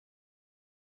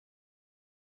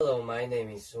Hello, my name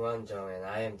is Suan Jung and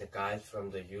I am the guide from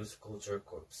the Youth Culture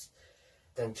Corps.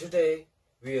 Then today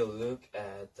we'll look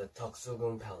at the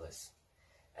덕수궁 Palace.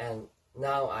 And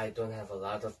now I don't have a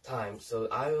lot of time, so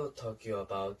I will talk you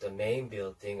about the main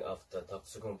building of the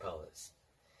덕수궁 Palace.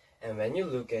 And when you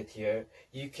look at here,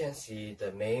 you can see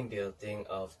the main building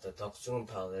of the 덕수궁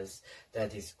Palace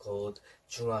that is called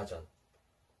중화전.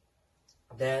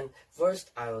 Then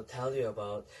first I will tell you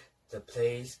about the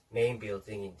place main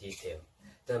building in detail.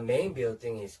 The main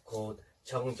building is called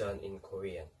정전 in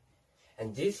Korean.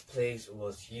 And this place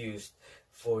was used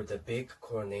for the big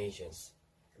coronations.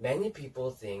 Many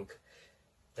people think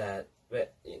that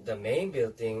the main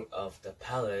building of the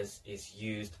palace is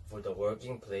used for the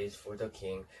working place for the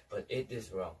king, but it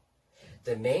is wrong.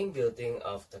 The main building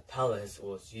of the palace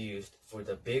was used for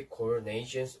the big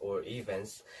coronations or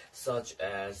events such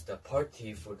as the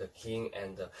party for the king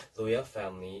and the royal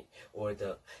family, or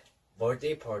the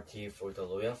birthday party for the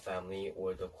royal family,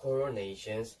 or the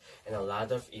coronations, and a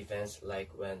lot of events like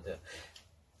when the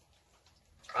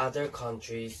other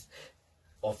countries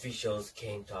officials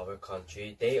came to our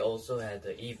country. They also had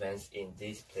the events in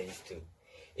this place too.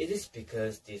 It is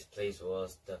because this place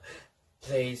was the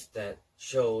place that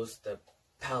shows the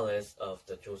palace of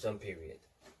the Joseon period.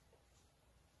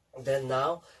 Then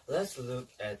now let's look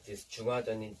at this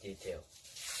중화전 in detail.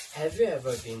 Have you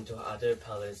ever been to other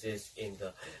palaces in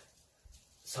the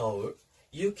Seoul?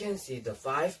 You can see the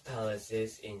 5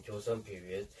 palaces in Joseon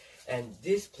period, and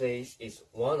this place is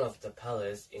one of the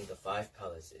palace in the 5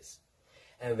 palaces.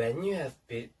 And when you have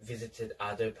visited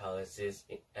other palaces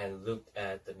and looked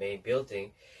at the main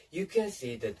building, you can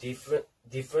see the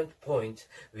different points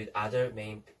with other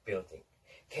main building.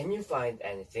 Can you find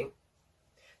anything?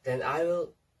 Then I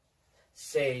will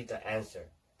say the answer.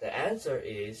 The answer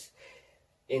is,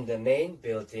 in the main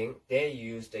building, they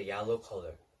use the yellow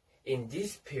color. In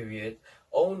this period,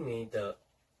 only the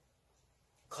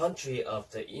country of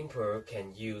the emperor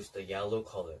can use the yellow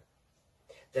color.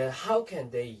 Then how can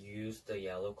they use the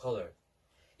yellow color?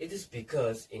 It is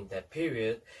because in that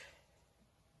period,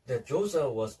 the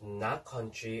Joseon was not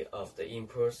country of the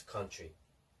emperor's country,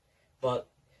 but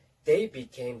they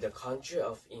became the country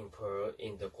of emperor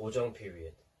in the Gojong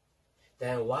period.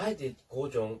 Then why did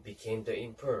Gojong became the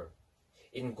emperor?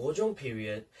 In Gojong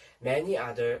period, many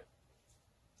other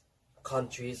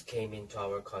countries came into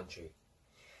our country,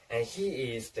 and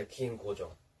he is the King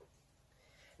Gojong.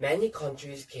 Many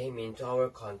countries came into our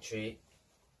country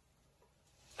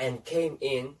and came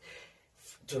in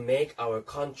to make our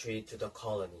country to the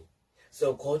colony.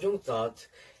 So Gojong thought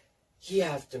he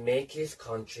had to make his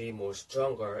country more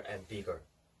stronger and bigger.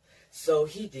 So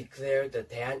he declared the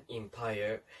Dan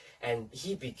Empire and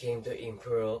he became the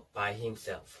emperor by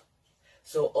himself.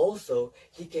 So also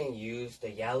he can use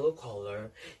the yellow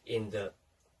color in the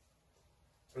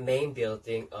main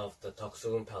building of the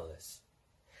덕수궁 Palace.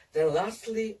 Then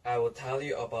lastly, I will tell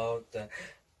you about the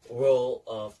role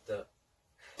of the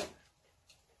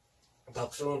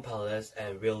덕수궁 Palace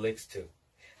and relics too.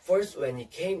 First, when you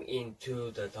came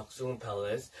into the 덕수궁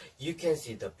Palace, you can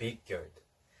see the big yard.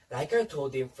 Like I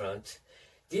told in front,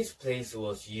 this place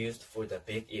was used for the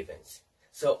big events.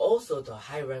 So also the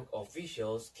high-rank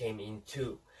officials came in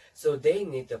too. So they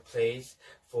need a place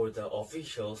for the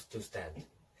officials to stand.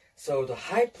 So the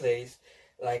high place,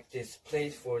 like this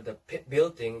place for the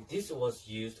building, this was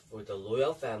used for the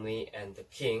royal family and the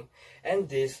king, and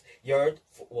this yard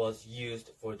was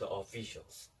used for the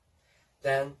officials.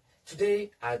 Then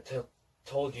today I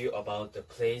told you about the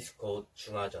place called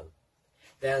중화전.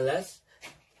 Then let's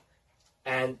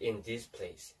end in this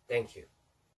place. Thank you.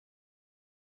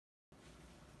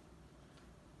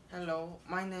 Hello,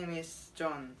 my name is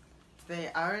John. Today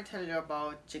I will tell you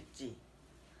about 직지.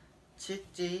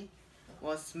 직지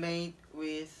was made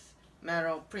with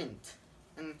metal print,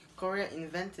 and Korea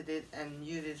invented it and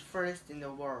used it first in the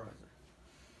world.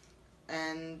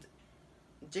 And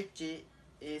직지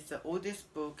is the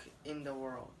oldest book in the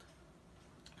world.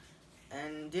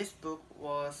 And this book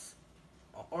was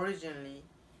originally,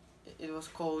 it was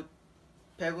called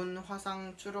백운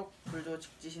화상 추록 불도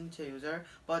직지 신체 요절,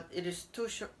 but it is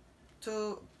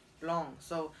too long,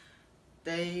 so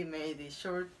they made it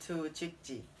short to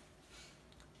직지.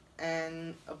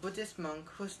 And a Buddhist monk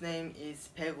whose name is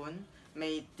백운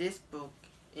made this book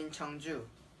in Cheongju.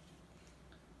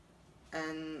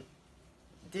 And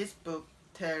this book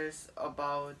tells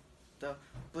about the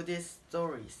Buddhist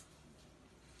stories.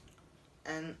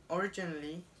 And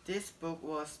originally this book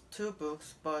was 2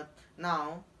 books, but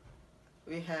now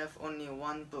we have only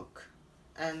 1 book.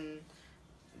 And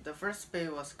the first page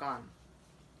was gone.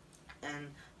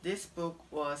 And this book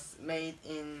was made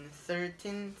in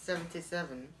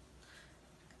 1377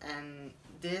 and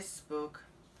this book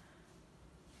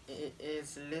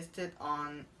is listed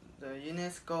on the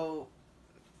UNESCO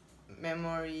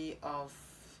Memory of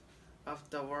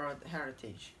the World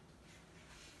Heritage.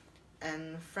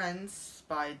 And friends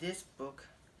buy this book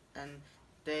and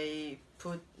they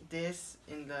put this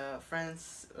in the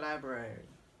friends library.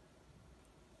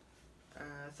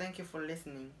 Thank you for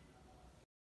listening.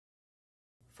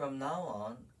 From now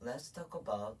on, let's talk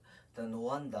about the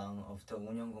노원당 of the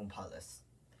Unyeonggung Palace.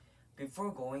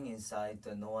 Before going inside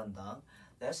the 노원당,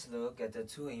 let's look at the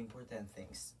two important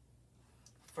things.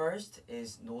 First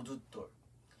is 노두돌.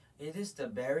 It is the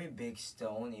very big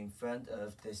stone in front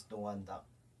of this 노원당.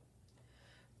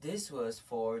 This was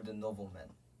for the noblemen.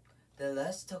 Then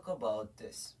let's talk about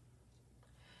this.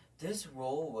 This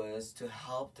role was to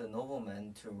help the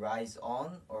nobleman to rise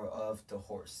on or off the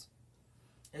horse.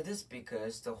 It is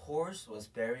because the horse was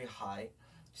very high,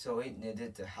 so it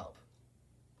needed the help.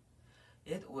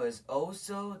 It was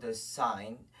also the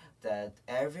sign that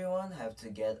everyone had to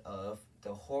get off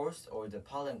the horse or the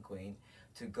palanquin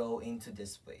to go into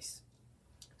this place.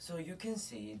 So you can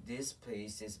see this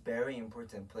place is very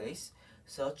important place,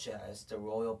 such as the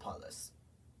royal palace.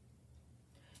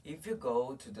 If you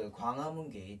go to the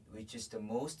Gwanghwamun Gate, which is the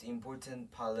most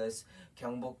important palace,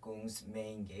 Gyeongbokgung's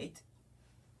main gate,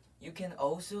 you can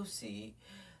also see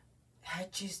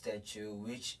Hachi statue,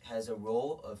 which has a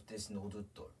role of this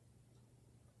노두돌.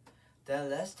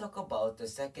 Then let's talk about the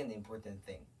second important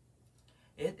thing.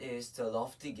 It is the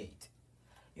lofty gate.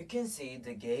 You can see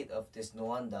the gate of this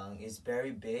노원당 is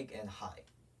very big and high.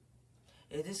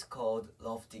 It is called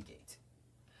lofty gate.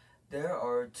 There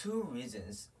are two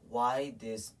reasons why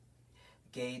this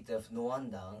gate of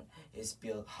노원당 is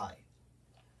built high.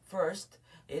 First,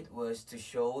 it was to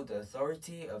show the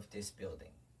authority of this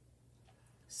building.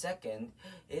 Second,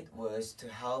 it was to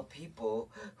help people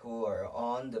who are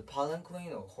on the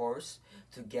palanquin or horse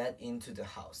to get into the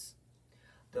house.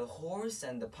 The horse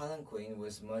and the palanquin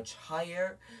was much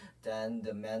higher than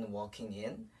the men walking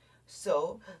in,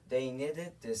 so they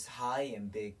needed this high and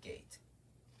big gate.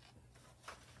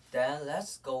 Then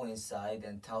let's go inside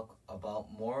and talk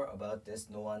about more about this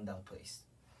노원당 place.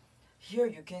 Here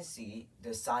you can see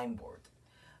the signboard.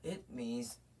 It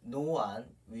means 노원,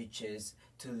 which is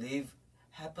to live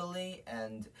happily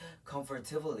and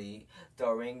comfortably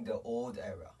during the old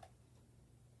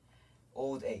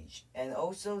age. And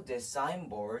also the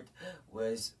signboard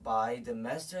was by the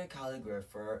master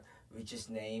calligrapher, which is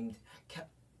named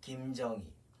Kim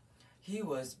Jung-hee. He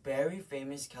was very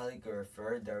famous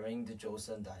calligrapher during the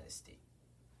Joseon dynasty.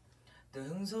 The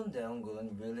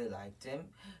Hungseondaeonggun really liked him,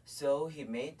 so he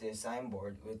made the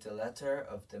signboard with the letter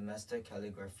of the master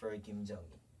calligrapher Kim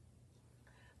Jung-hee.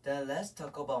 Then let's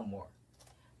talk about more.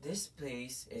 This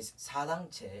place is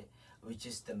사랑채, which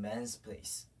is the men's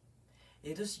place.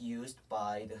 It was used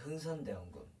by the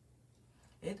Hungseondaeonggun.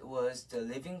 It was the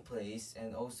living place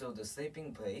and also the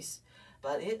sleeping place,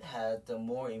 but it had the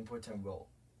more important role.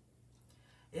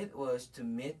 It was to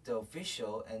meet the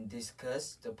official and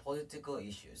discuss the political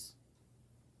issues.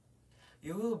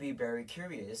 You will be very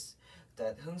curious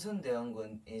that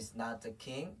Hungseondaeonggun is not the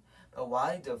king, but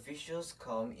why the officials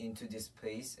come into this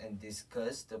place and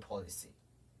discuss the policy.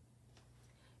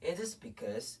 It is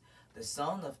because the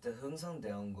son of the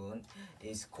Hungseondaeonggun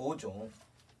is Go-jong.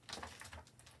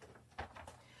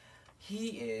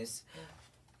 He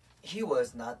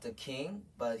was not the king,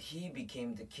 but he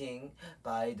became the king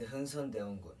by the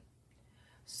Hungseondaeonggun.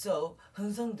 So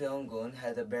Hungseondaeonggun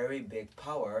had a very big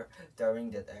power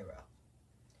during that era.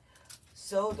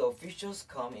 So the officials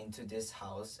come into this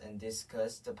house and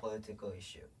discuss the political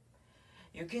issue.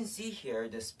 You can see here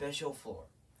the special floor.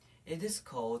 It is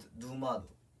called 누마루.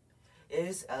 It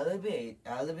is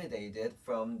elevated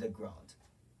from the ground.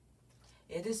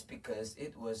 It is because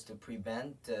it was to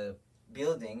prevent the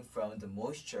building from the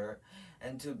moisture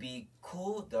and to be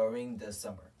cool during the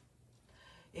summer.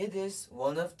 It is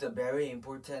one of the very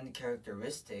important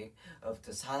characteristics of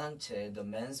the 사랑채, the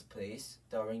men's place,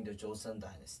 during the Joseon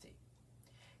dynasty.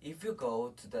 If you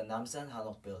go to the Namsan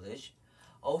Hanok village,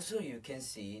 also you can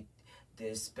see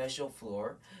this special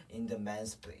floor in the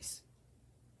men's place.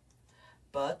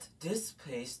 But this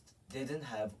place didn't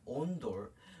have 온돌,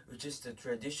 which is the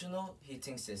traditional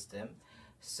heating system,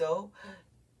 so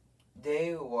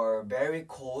they were very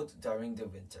cold during the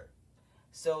winter.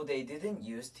 So they didn't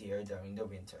use here during the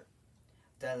winter.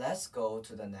 Then let's go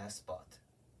to the next spot.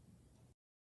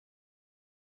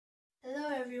 Hello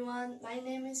everyone, my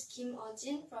name is Kim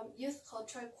Ojin from Youth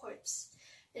Cultural Corps.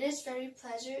 It is very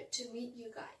pleasure to meet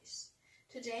you guys.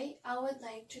 Today, I would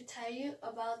like to tell you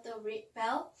about the Red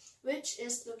Bell, which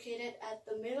is located at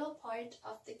the middle part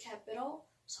of the capital,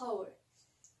 Seoul.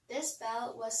 This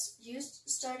bell was used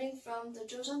starting from the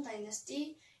Joseon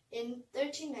dynasty in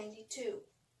 1392.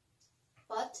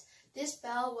 But this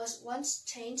bell was once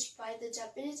changed by the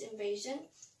Japanese invasion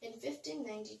in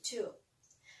 1592.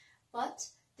 But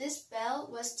this bell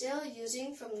was still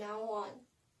using from now on.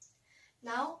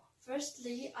 Now,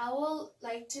 firstly, I would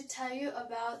like to tell you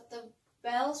about the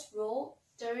bell's role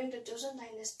during the Joseon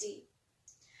dynasty.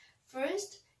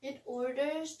 First, it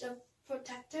orders the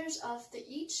protectors of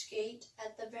each gate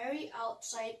at the very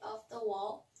outside of the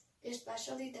wall,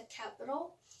 especially the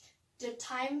capital, the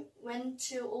time when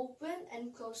to open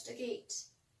and close the gates.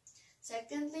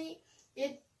 Secondly,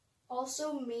 it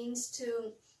also means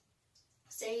to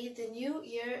say the new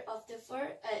year of the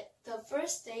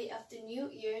first day of the new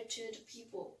year to the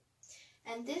people.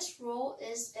 And this role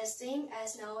is the same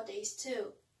as nowadays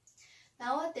too.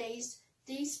 Nowadays,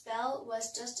 this bell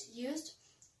was just used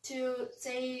to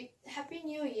say Happy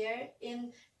New Year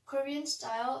in Korean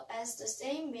style as the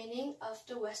same meaning of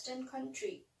the Western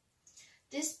country.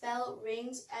 This bell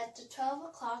rings at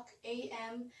 12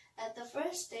 a.m. at the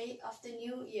first day of the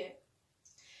new year.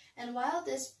 And while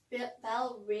this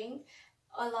bell rings,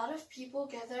 a lot of people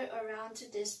gather around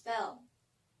to this bell.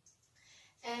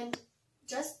 And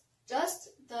just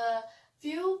the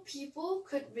few people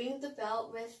could ring the bell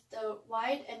with the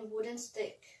wide and wooden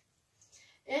stick.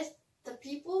 The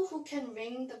people who can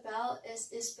ring the bell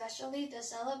is especially the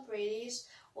celebrities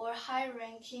or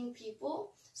high-ranking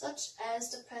people, such as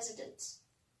the presidents.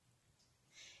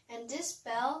 And this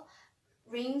bell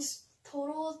rings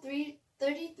total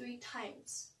 33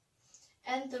 times.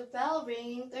 And the bell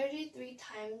ringing 33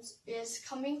 times is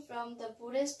coming from the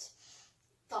Buddhist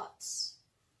thoughts.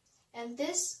 And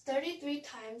this 33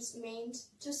 times means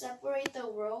to separate the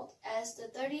world as the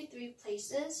 33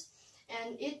 places,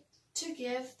 and it to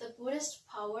give the Buddhist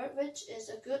power, which is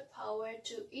a good power,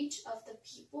 to each of the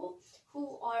people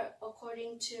who are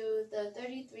according to the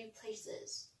 33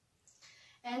 places.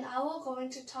 And I will going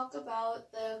to talk about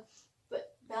the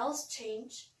bell's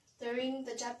change during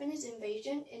the Japanese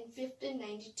invasion in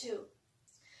 1592.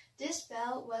 This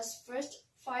bell was first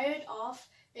fired off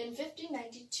in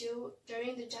 1592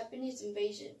 during the Japanese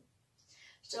invasion.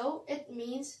 So it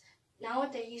means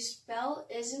nowadays bell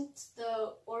isn't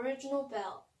the original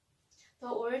bell.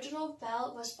 The original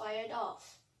bell was fired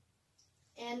off.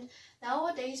 And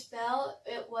nowadays bell,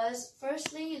 it was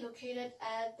firstly located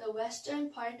at the western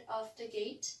part of the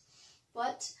gate,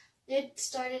 but it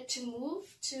started to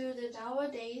move to the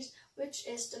nowadays, which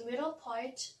is the middle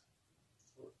part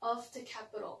of the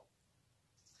capital.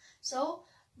 So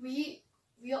we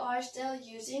are still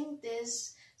using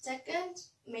this second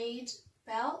made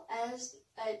bell as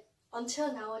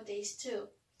until nowadays too.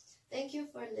 Thank you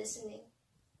for listening.